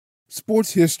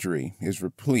Sports history is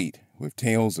replete with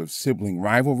tales of sibling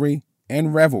rivalry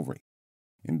and revelry.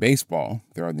 In baseball,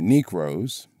 there are the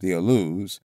Necros, the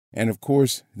Alous, and of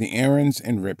course, the Aarons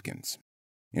and Ripkens.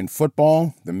 In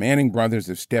football, the Manning brothers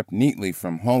have stepped neatly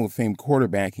from Hall of Fame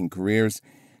quarterbacking careers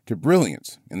to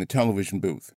brilliance in the television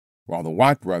booth, while the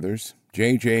Watt brothers,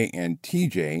 JJ and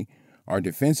TJ, are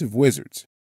defensive wizards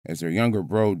as their younger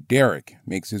bro Derek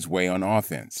makes his way on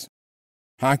offense.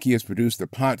 Hockey has produced the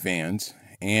Potvins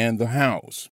and the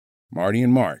Howes, Marty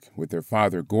and Mark, with their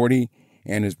father Gordy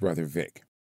and his brother Vic.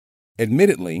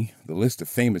 Admittedly, the list of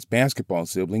famous basketball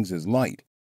siblings is light,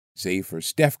 save for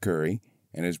Steph Curry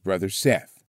and his brother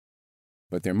Seth.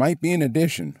 But there might be an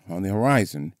addition on the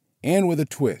horizon, and with a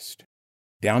twist.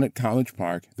 Down at College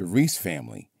Park, the Reese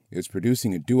family is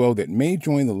producing a duo that may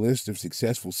join the list of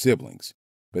successful siblings,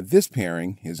 but this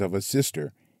pairing is of a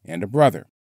sister and a brother.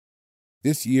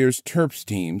 This year's Terps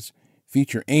teams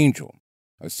feature Angel,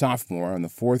 a sophomore on the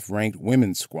 4th-ranked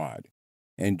women's squad,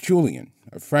 and Julian,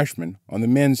 a freshman on the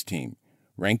men's team,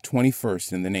 ranked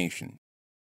 21st in the nation.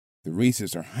 The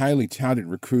Reeses are highly touted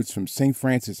recruits from St.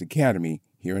 Francis Academy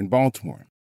here in Baltimore.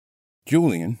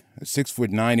 Julian, a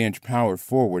 6'9" power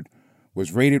forward,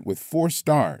 was rated with 4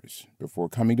 stars before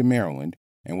coming to Maryland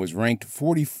and was ranked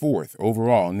 44th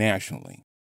overall nationally.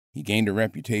 He gained a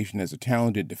reputation as a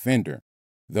talented defender,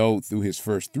 though through his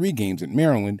first 3 games at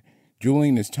Maryland,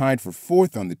 Julian is tied for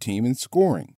 4th on the team in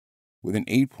scoring, with an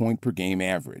 8-point-per-game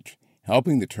average,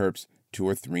 helping the Terps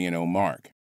to a 3-0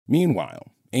 mark.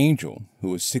 Meanwhile, Angel,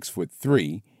 who is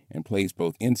 6'3" and plays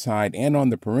both inside and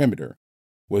on the perimeter,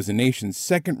 was the nation's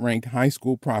 2nd-ranked high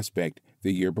school prospect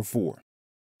the year before.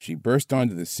 She burst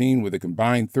onto the scene with a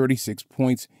combined 36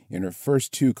 points in her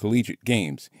first 2 collegiate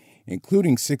games,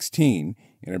 including 16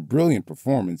 in a brilliant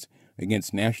performance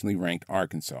against nationally ranked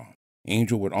Arkansas.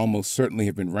 Angel would almost certainly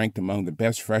have been ranked among the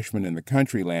best freshmen in the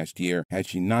country last year had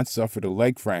she not suffered a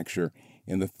leg fracture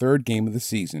in the 3rd game of the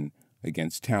season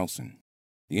against Towson.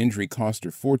 The injury cost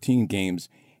her 14 games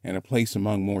and a place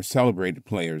among more celebrated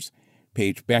players,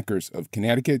 Paige Beckers of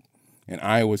Connecticut and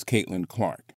Iowa's Caitlin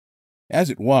Clark.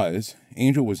 As it was,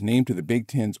 Angel was named to the Big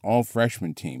Ten's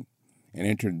all-freshman team and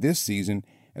entered this season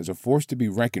as a force to be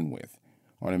reckoned with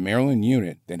on a Maryland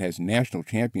unit that has national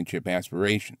championship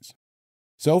aspirations.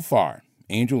 So far,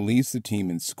 Angel leads the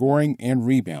team in scoring and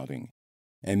rebounding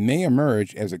and may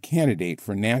emerge as a candidate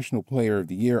for National Player of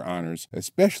the Year honors,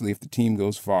 especially if the team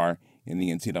goes far in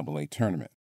the NCAA tournament.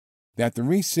 That the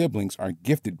Reese siblings are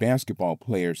gifted basketball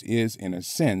players is, in a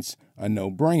sense, a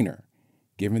no-brainer,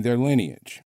 given their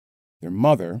lineage. Their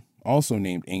mother, also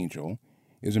named Angel,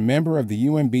 is a member of the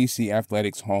UMBC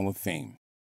Athletics Hall of Fame.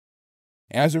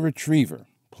 As a retriever,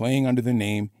 playing under the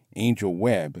name Angel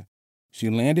Webb, she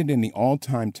landed in the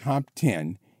all-time top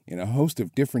 10 in a host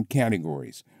of different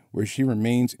categories, where she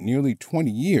remains nearly 20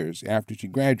 years after she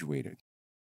graduated.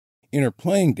 In her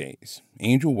playing days,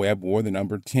 Angel Webb wore the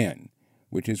number 10,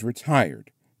 which is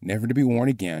retired, never to be worn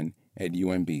again at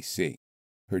UMBC.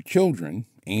 Her children,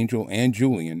 Angel and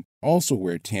Julian, also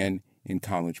wear 10 in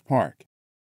College Park,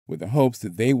 with the hopes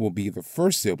that they will be the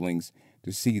first siblings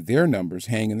to see their numbers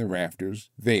hang in the rafters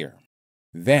there.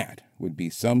 That would be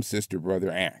some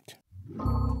sister-brother act.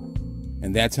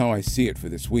 And that's how I see it for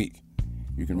this week.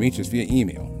 You can reach us via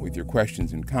email with your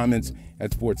questions and comments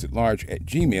at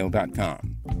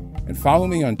sportsatlarge@gmail.com. And follow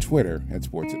me on Twitter at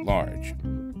sportsatlarge.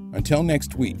 Until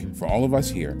next week, for all of us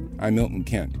here, I'm Milton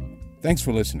Kent. Thanks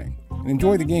for listening, and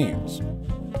enjoy the games.